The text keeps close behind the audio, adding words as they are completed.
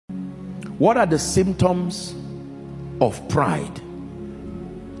What are the symptoms of pride?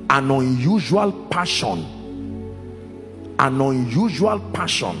 An unusual passion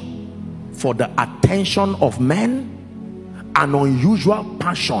for the attention of men, an unusual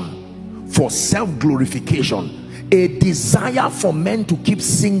passion for self-glorification, a desire for men to keep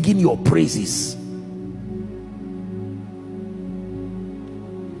singing your praises,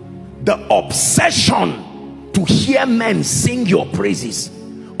 the obsession to hear men sing your praises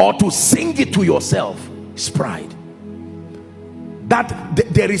or to sing it to yourself is pride. That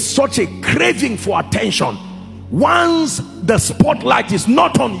there is such a craving for attention. Once the spotlight is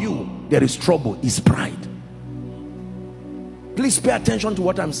not on you, there is trouble. Is pride. Please pay attention to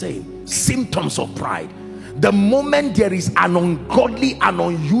what I'm saying. Symptoms of pride. The moment there is an ungodly and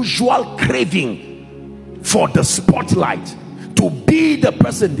unusual craving for the spotlight, to be the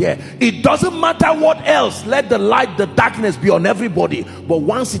person there, it doesn't matter what else. Let the light, the darkness be on everybody, but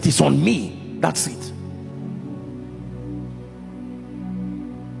once it is on me, that's it.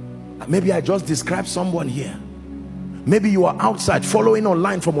 Maybe I just described someone here. Maybe you are outside following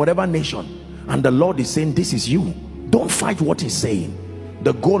online from whatever nation, and the Lord is saying, this is you. Don't fight what he's saying.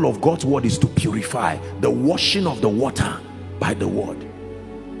 The goal of God's word is to purify, the washing of the water by the word.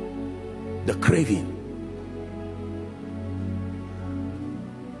 The craving.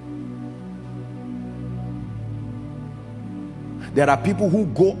 There are people who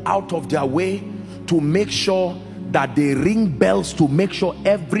go out of their way to make sure that they ring bells, to make sure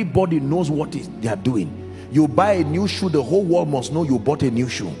everybody knows what they are doing. You buy a new shoe, the whole world must know you bought a new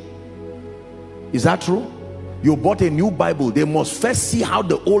shoe. Is that true? You bought a new Bible, they must first see how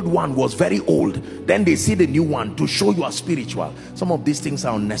the old one was very old, then they see the new one to show you are spiritual. Some of these things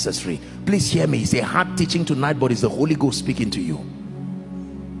are unnecessary. Please hear me. It's a hard teaching tonight, but it's the Holy Ghost speaking to you.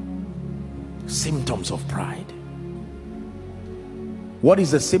 Symptoms of pride. What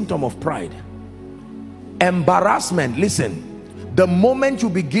is the symptom of pride? Embarrassment. Listen, the moment you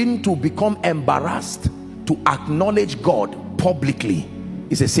begin to become embarrassed to acknowledge God publicly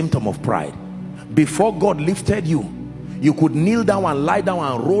is a symptom of pride. Before God lifted you, you could kneel down and lie down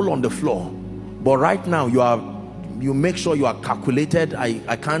and roll on the floor, but right now you make sure you are calculated.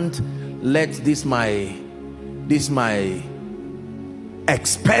 I can't let this my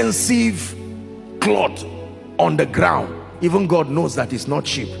expensive cloth on the ground. Even God knows that it's not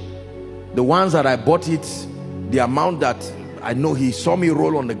cheap. The ones that I bought it, the amount that I know, he saw me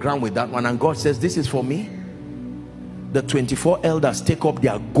roll on the ground with that one, and God says, this is for me. The 24 elders take up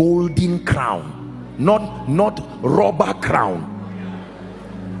their golden crown, not rubber crown,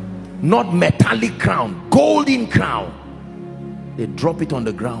 not metallic crown, golden crown. They drop it on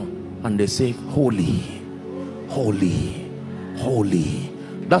the ground and they say, holy, holy, holy.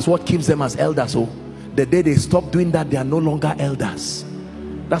 That's what keeps them as elders. So the day they stop doing that, they are no longer elders.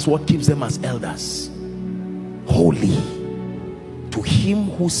 That's what keeps them as elders. Holy to him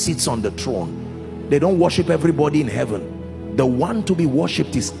who sits on the throne. They don't worship everybody in heaven. The one to be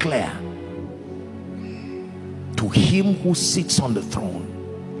worshipped is clear. To him who sits on the throne.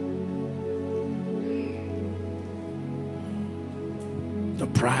 The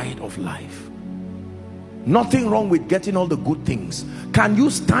pride of life. Nothing wrong with getting all the good things. Can you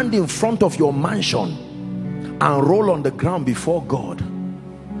stand in front of your mansion and roll on the ground before God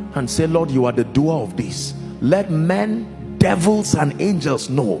and say, Lord, you are the doer of this? Let men, devils and angels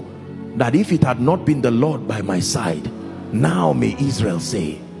know that if it had not been the Lord by my side, now may Israel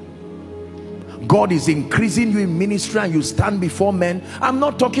say. God is increasing you in ministry and you stand before men. I'm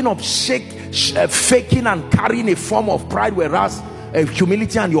not talking of faking and carrying a form of pride, whereas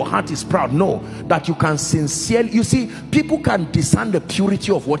humility and your heart is proud. No, that you can sincerely, you see, people can discern the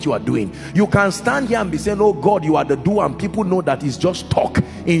purity of what you are doing. You can stand here and be saying, oh God, you are the doer, and people know that it's just talk.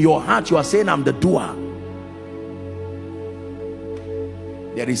 In your heart you are saying, I'm the doer.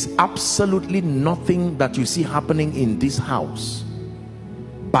 There is absolutely nothing that you see happening in this house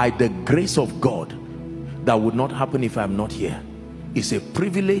by the grace of God that would not happen if I'm not here. It's a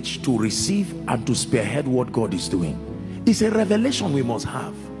privilege to receive and to spearhead what God is doing. It's a revelation we must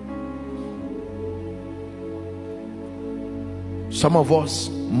have. Some of us,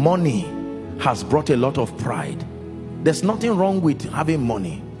 money has brought a lot of pride. There's nothing wrong with having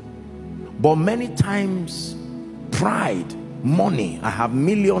money, but many times pride, money, I have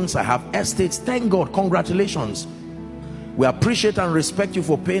millions, I have estates, thank God, congratulations, we appreciate and respect you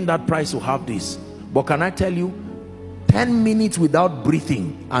for paying that price to have this. But can I tell you, 10 minutes without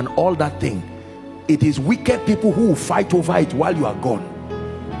breathing and all that thing, it is wicked people who will fight over it while you are gone.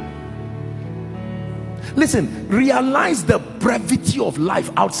 Listen, realize the brevity of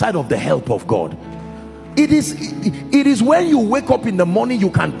life outside of the help of God. It is when you wake up in the morning you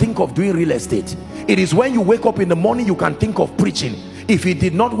can think of doing real estate. It is when you wake up in the morning you can think of preaching. If he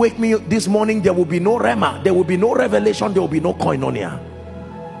did not wake me this morning, there will be no rhema, there will be no revelation, there will be no koinonia.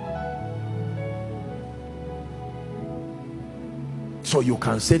 So you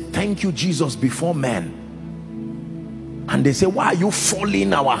can say thank you Jesus before men, and they say, why are you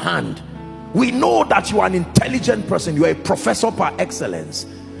folding our hand? We know that you are an intelligent person, you are a professor par excellence,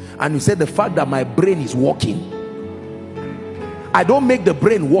 and you say the fact that my brain is working. I don't make the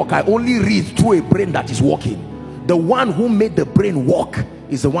brain work, I only read through a brain that is working. The one who made the brain work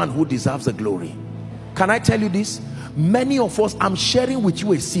is the one who deserves the glory. Can I tell you this? Many of us, I'm sharing with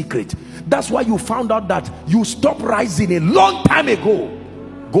you a secret. That's why you found out that you stopped rising a long time ago.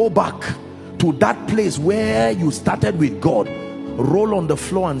 Go back to that place where you started with God. Roll on the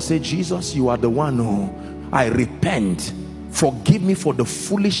floor and say, Jesus, you are the one who I repent. Forgive me for the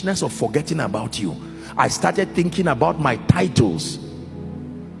foolishness of forgetting about you. I started thinking about my titles.